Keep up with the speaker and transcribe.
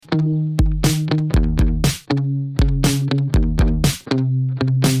You're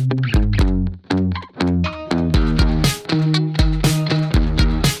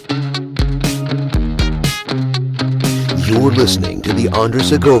listening to The Andres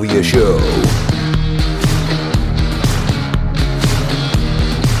Segovia Show.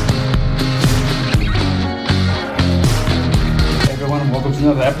 Hey everyone, welcome to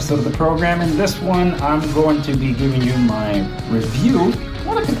another episode of the program. In this one, I'm going to be giving you my review,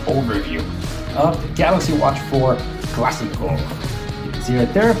 more like an overview, of the Galaxy Watch 4 Classico. You can see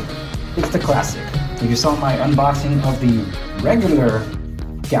right there, it's the Classic. If you saw my unboxing of the regular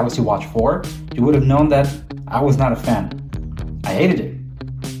Galaxy Watch 4, you would have known that I was not a fan. I hated it,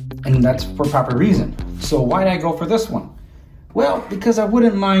 and that's for proper reason. So why did I go for this one? Well, because I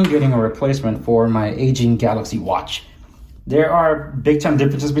wouldn't mind getting a replacement for my aging Galaxy Watch. There are big time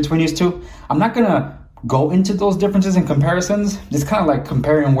differences between these two. I'm not gonna go into those differences and comparisons. It's kind of like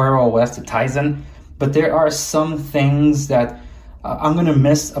comparing Wear OS to Tizen, but there are some things that I'm gonna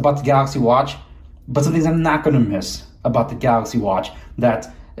miss about the Galaxy Watch, but some things I'm not gonna miss about the Galaxy Watch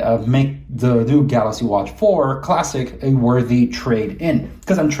that make the new Galaxy Watch 4 Classic a worthy trade-in,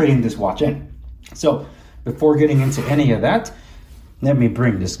 because I'm trading this watch in. So before getting into any of that, let me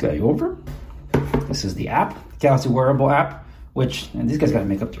bring this guy over. This is the app, Galaxy Wearable app, which, and these guys gotta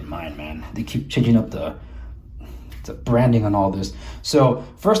make up their mind, man. They keep changing up the branding on all this. So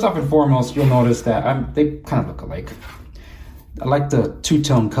first off and foremost, you'll notice that they kind of look alike. I like the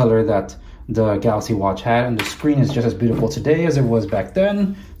two-tone color that the Galaxy Watch had, and the screen is just as beautiful today as it was back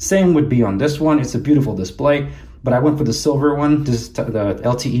then. Same would be on this one. It's a beautiful display, but I went for the silver one. This is the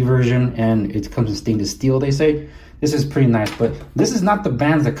LTE version, and it comes in stainless steel, they say. This is pretty nice, but this is not the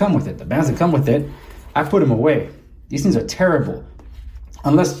bands that come with it. The bands that come with it, I put them away. These things are terrible.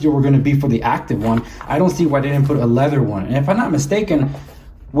 Unless you were going to be for the active one, I don't see why they didn't put a leather one. And if I'm not mistaken,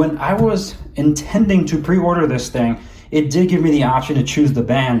 when I was intending to pre-order this thing, it did give me the option to choose the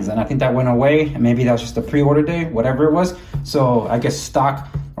bands, and I think that went away. Maybe that was just a pre-order day, whatever it was. So I guess stock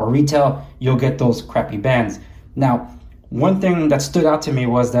or retail, you'll get those crappy bands. Now, one thing that stood out to me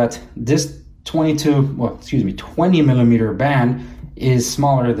was that this 20 millimeter band is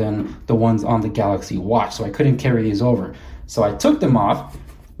smaller than the ones on the Galaxy Watch, so I couldn't carry these over. So I took them off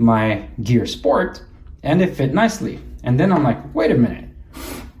my Gear Sport, and it fit nicely. And then I'm like, wait a minute.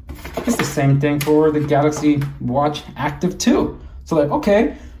 It's the same thing for the Galaxy Watch Active 2. So like,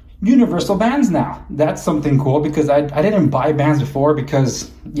 okay, universal bands now. That's something cool, because I didn't buy bands before because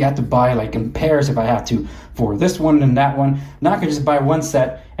you had to buy like in pairs if I had to for this one and that one. Now I can just buy one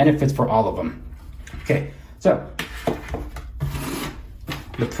set and it fits for all of them. Okay, so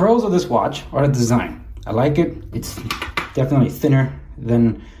the pros of this watch are the design. I like it. It's definitely thinner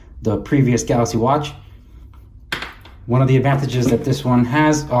than the previous Galaxy Watch. One of the advantages that this one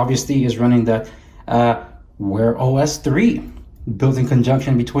has, obviously, is running that Wear OS 3, built in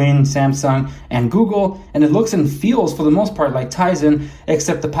conjunction between Samsung and Google, and it looks and feels, for the most part, like Tizen,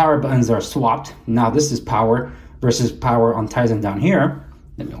 except the power buttons are swapped. Now this is power versus power on Tizen down here.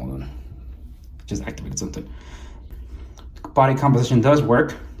 Let me hold on. Just activated something. Body composition does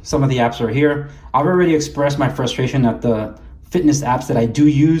work. Some of the apps are here. I've already expressed my frustration that the fitness apps that I do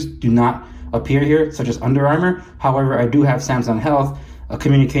use do not appear here, such as Under Armour. However, I do have Samsung Health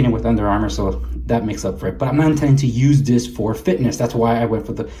communicating with Under Armour, so that makes up for it. But I'm not intending to use this for fitness. That's why I went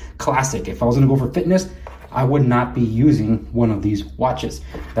for the Classic. If I was going to go for fitness, I would not be using one of these watches.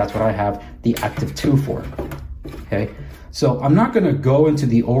 That's what I have the Active 2 for. Okay, so I'm not going to go into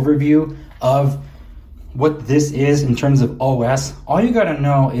the overview of what this is in terms of OS. All you got to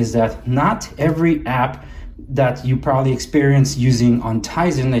know is that not every app that you probably experience using on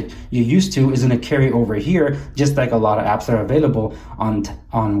Tizen that you used to is going to carry over here, just like a lot of apps that are available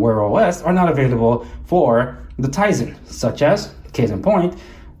on Wear OS are not available for the Tizen, such as, case in point,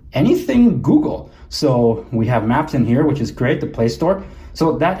 anything Google. So we have Maps in here, which is great, the Play Store,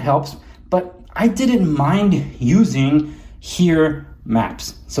 so that helps. But I didn't mind using here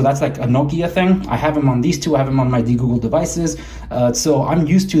Maps. So that's like a Nokia thing. I have them on these two. I have them on my Google devices. So I'm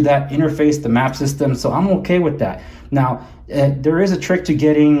used to that interface, the map system. So I'm okay with that. Now, there is a trick to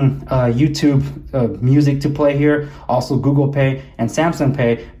getting YouTube music to play here, also Google Pay and Samsung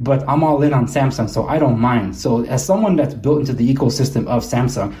Pay, but I'm all in on Samsung, so I don't mind. So as someone that's built into the ecosystem of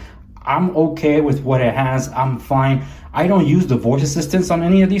Samsung, I'm okay with what it has. I'm fine. I don't use the voice assistants on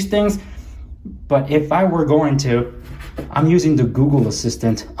any of these things, but if I were going to, I'm using the Google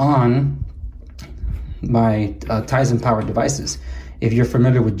Assistant on my Tizen powered devices. If you're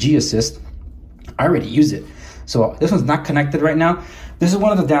familiar with G Assist, I already use it. So this one's not connected right now, This is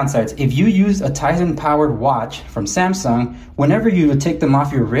one of the downsides. If you use a Tizen powered watch from Samsung, whenever you take them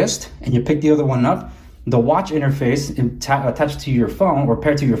off your wrist and you pick the other one up, the watch interface attached to your phone or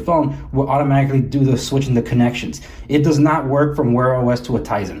paired to your phone will automatically do the switch in the connections. It does not work from Wear OS to a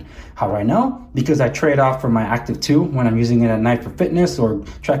Tizen. How do I know? Because I trade off from my Active 2 when I'm using it at night for fitness or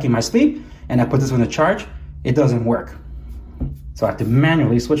tracking my sleep, and I put this one to charge, it doesn't work. So I have to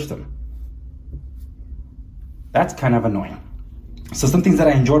manually switch them. That's kind of annoying. So some things that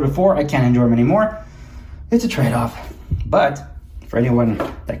I enjoyed before, I can't enjoy them anymore. It's a trade-off. But for anyone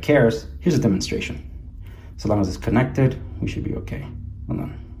that cares, here's a demonstration. So long as it's connected, we should be okay. Hold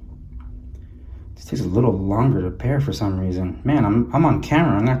on. This takes a little longer to pair for some reason. Man, I'm on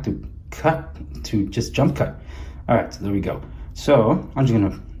camera. I'm gonna have to cut to just jump cut. All right, so there we go. So I'm just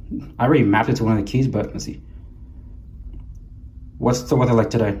gonna, I already mapped it to one of the keys, but let's see. What's the weather like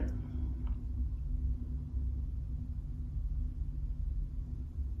today?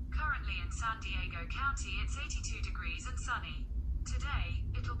 Currently in San Diego County, it's 82 degrees and sunny. Today,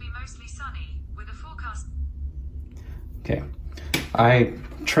 it'll be mostly sunny, with a forecast. Okay, I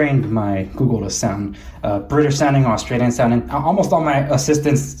trained my Google to sound British sounding, Australian sounding. Almost all my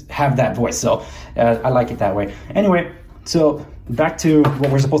assistants have that voice, so I like it that way. Anyway, so back to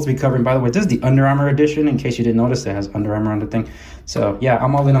what we're supposed to be covering. By the way, this is the Under Armour edition, in case you didn't notice, it has Under Armour on the thing. So yeah,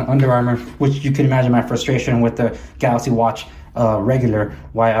 I'm all in on Under Armour, which you can imagine my frustration with the Galaxy Watch regular,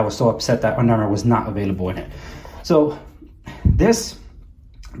 why I was so upset that Under Armour was not available in it. So this,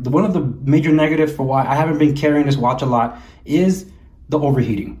 one of the major negatives for why I haven't been carrying this watch a lot is the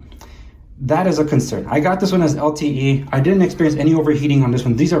overheating. That is a concern. I got this one as LTE. I didn't experience any overheating on this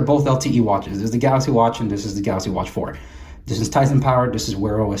one. These are both LTE watches. This is the Galaxy Watch and this is the Galaxy Watch 4. This is Tizen powered, this is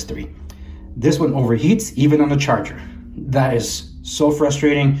Wear OS 3. This one overheats even on the charger. That is so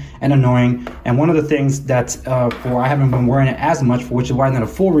frustrating and annoying. And one of the things that I haven't been wearing it as much, for which is why not a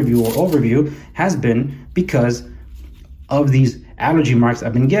full review or overview, has been because of these allergy marks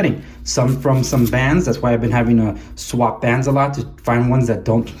I've been getting. Some from some bands, that's why I've been having to swap bands a lot to find ones that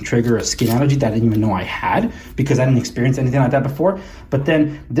don't trigger a skin allergy that I didn't even know I had, because I didn't experience anything like that before. But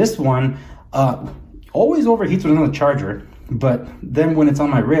then this one always overheats with another charger, but then when it's on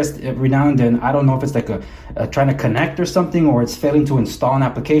my wrist, every now and then, I don't know if it's like a trying to connect or something, or it's failing to install an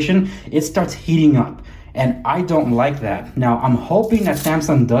application, it starts heating up. And I don't like that. Now, I'm hoping that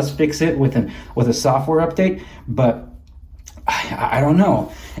Samsung does fix it with a software update, but I don't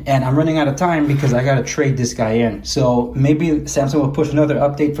know. And I'm running out of time because I got to trade this guy in. So maybe Samsung will push another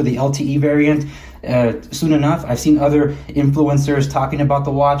update for the LTE variant soon enough. I've seen other influencers talking about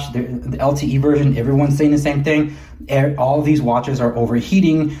the watch, the LTE version. Everyone's saying the same thing. All these watches are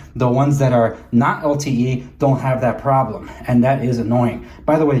overheating. The ones that are not LTE don't have that problem. And that is annoying.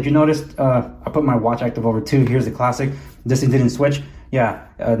 By the way, did you notice I put my watch active over 2? Here's the classic. This thing didn't switch. Yeah,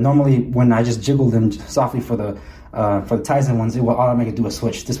 normally when I just jiggle them softly for the Tizen ones, it will automatically do a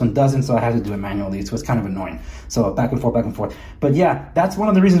switch. This one doesn't, so I have to do it manually, so it's kind of annoying. So back and forth. But yeah, that's one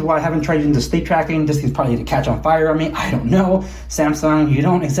of the reasons why I haven't tried using the state tracking. This thing's probably to catch on fire on me. I don't know. Samsung, you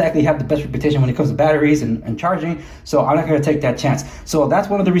don't exactly have the best reputation when it comes to batteries and charging, so I'm not going to take that chance. So that's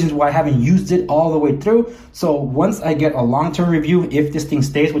one of the reasons why I haven't used it all the way through. So once I get a long-term review, if this thing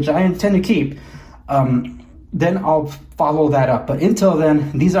stays, which I intend to keep, then I'll follow that up. But until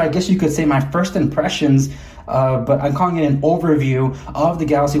then, these are, I guess you could say, my first impressions, but I'm calling it an overview of the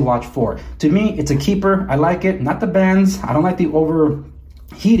Galaxy Watch 4. To me, it's a keeper. I like it, not the bands. I don't like the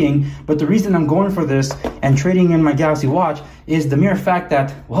overheating, but the reason I'm going for this and trading in my Galaxy Watch is the mere fact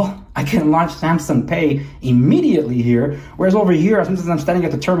that, well, I can launch Samsung Pay immediately here, whereas over here, sometimes I'm standing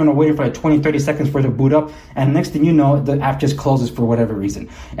at the terminal waiting for like 20-30 seconds for it to boot up, and next thing you know, the app just closes for whatever reason.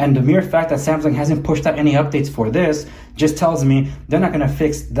 And the mere fact that Samsung hasn't pushed out any updates for this just tells me they're not going to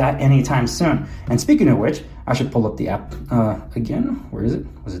fix that anytime soon. And speaking of which, I should pull up the app again. Where is it?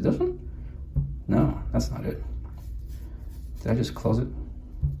 Was it this one? No, that's not it. Did I just close it?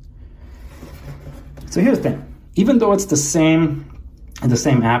 So here's the thing. Even though it's the same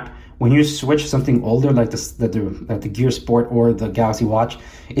app, when you switch something older like the Gear Sport or the Galaxy Watch,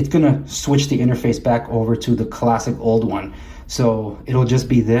 it's gonna switch the interface back over to the classic old one. So it'll just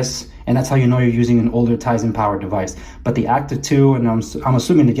be this, and that's how you know you're using an older Tizen powered device. But the Active 2, and I'm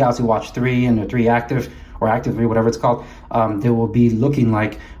assuming the Galaxy Watch 3 and the 3 Active, or Active 3, whatever it's called, they will be looking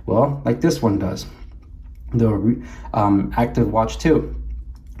like, well, like this one does. The Active Watch 2,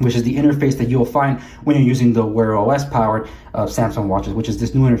 which is the interface that you'll find when you're using the Wear OS powered Samsung watches, which is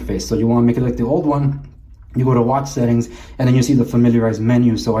this new interface. So you want to make it like the old one, you go to watch settings, and then you see the familiarized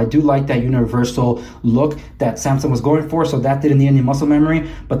menu. So I do like that universal look that Samsung was going for. So that didn't need any muscle memory,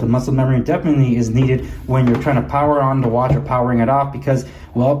 but the muscle memory definitely is needed when you're trying to power on the watch or powering it off, because,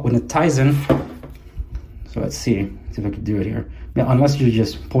 well, when it ties in, so let's see if I can do it here. Yeah, unless you're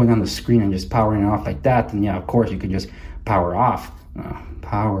just pulling on the screen and just powering it off like that, then yeah, of course you could just power off.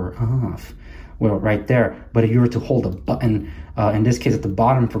 Power off. Well, right there. But if you were to hold a button, in this case at the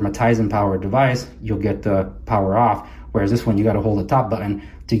bottom from a Tizen power device, you'll get the power off. Whereas this one, you got to hold the top button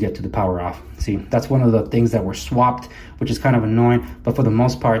to get to the power off. See, that's one of the things that were swapped, which is kind of annoying. But for the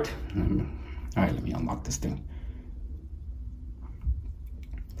most part, all right, let me unlock this thing.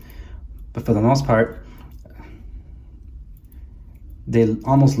 But for the most part, they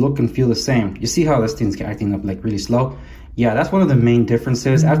almost look and feel the same. You see how this thing's acting up like really slow? Yeah, that's one of the main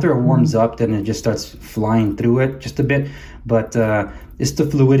differences. After it warms up, then it just starts flying through it just a bit. But it's the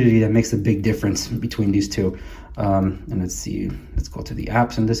fluidity that makes a big difference between these two. And let's see, let's go to the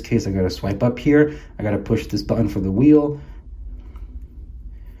apps. In this case, I got to swipe up here. I got to push this button for the wheel.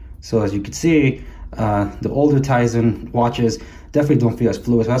 So as you can see, the older Tizen watches definitely don't feel as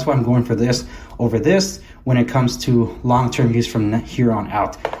fluid. So that's why I'm going for this over this when it comes to long-term use from here on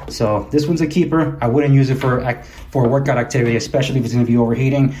out. So this one's a keeper. I wouldn't use it for a workout activity, especially if it's going to be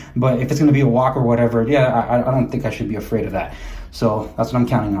overheating. But if it's going to be a walk or whatever, yeah, I don't think I should be afraid of that. So that's what I'm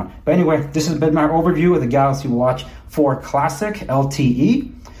counting on. But anyway, this has been my overview of the Galaxy Watch 4 Classic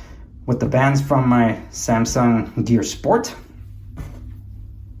LTE with the bands from my Samsung Gear Sport.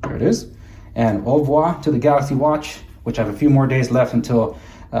 There it is. And au revoir to the Galaxy Watch, which I have a few more days left until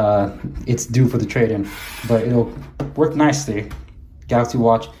it's due for the trade-in. But it'll work nicely. Galaxy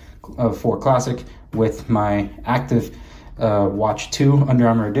Watch 4 Classic with my active Watch 2 Under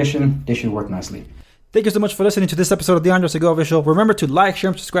Armour edition. They should work nicely. Thank you so much for listening to this episode of the Andre Segovia Show. Remember to like,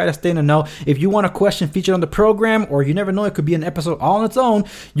 share, and subscribe to stay in the know. If you want a question featured on the program, or you never know, it could be an episode all on its own,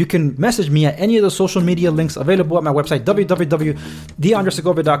 you can message me at any of the social media links available at my website,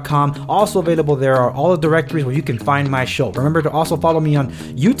 www.theandresegovia.com. Also available there are all the directories where you can find my show. Remember to also follow me on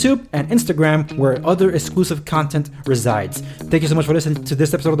YouTube and Instagram, where other exclusive content resides. Thank you so much for listening to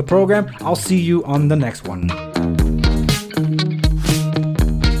this episode of the program. I'll see you on the next one.